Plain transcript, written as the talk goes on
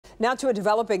Now to a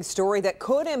developing story that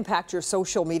could impact your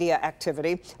social media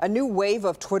activity. A new wave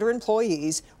of Twitter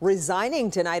employees resigning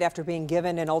tonight after being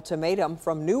given an ultimatum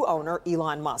from new owner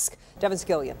Elon Musk. Devin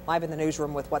Skillion live in the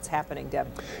newsroom with what's happening. Deb.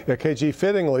 Yeah, KG,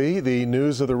 fittingly, the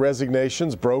news of the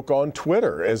resignations broke on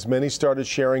Twitter as many started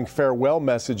sharing farewell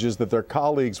messages that their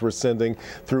colleagues were sending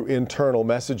through internal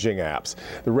messaging apps.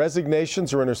 The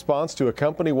resignations are in response to a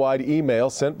company-wide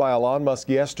email sent by Elon Musk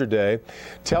yesterday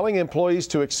telling employees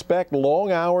to expect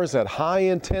long hours at high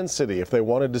intensity if they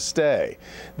wanted to stay.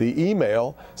 The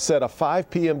email set a 5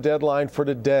 p.m. deadline for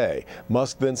today.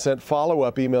 Musk then sent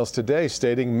follow-up emails today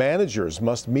stating managers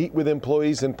must meet with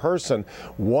employees in person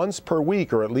once per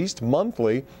week or at least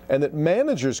monthly, and that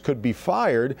managers could be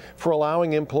fired for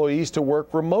allowing employees to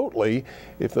work remotely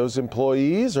if those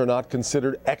employees are not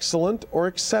considered excellent or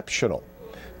exceptional.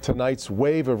 Tonight's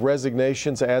wave of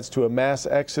resignations adds to a mass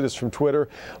exodus from Twitter,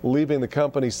 leaving the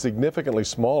company significantly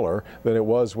smaller than it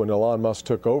was when Elon Musk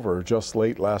took over just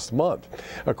late last month.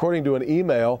 According to an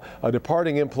email a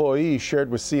departing employee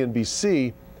shared with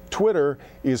CNBC, Twitter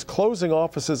is closing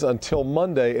offices until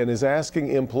Monday and is asking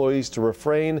employees to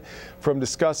refrain from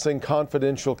discussing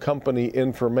confidential company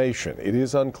information. It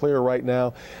is unclear right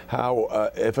now how,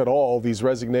 if at all, these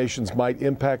resignations might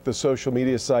impact the social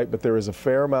media site, but there is a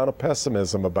fair amount of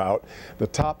pessimism about. The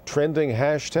top trending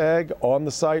hashtag on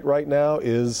the site right now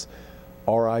is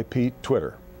RIP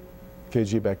Twitter.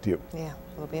 KG, back to you. Yeah,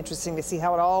 it'll be interesting to see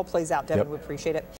how it all plays out, Devin. Yep. We appreciate it.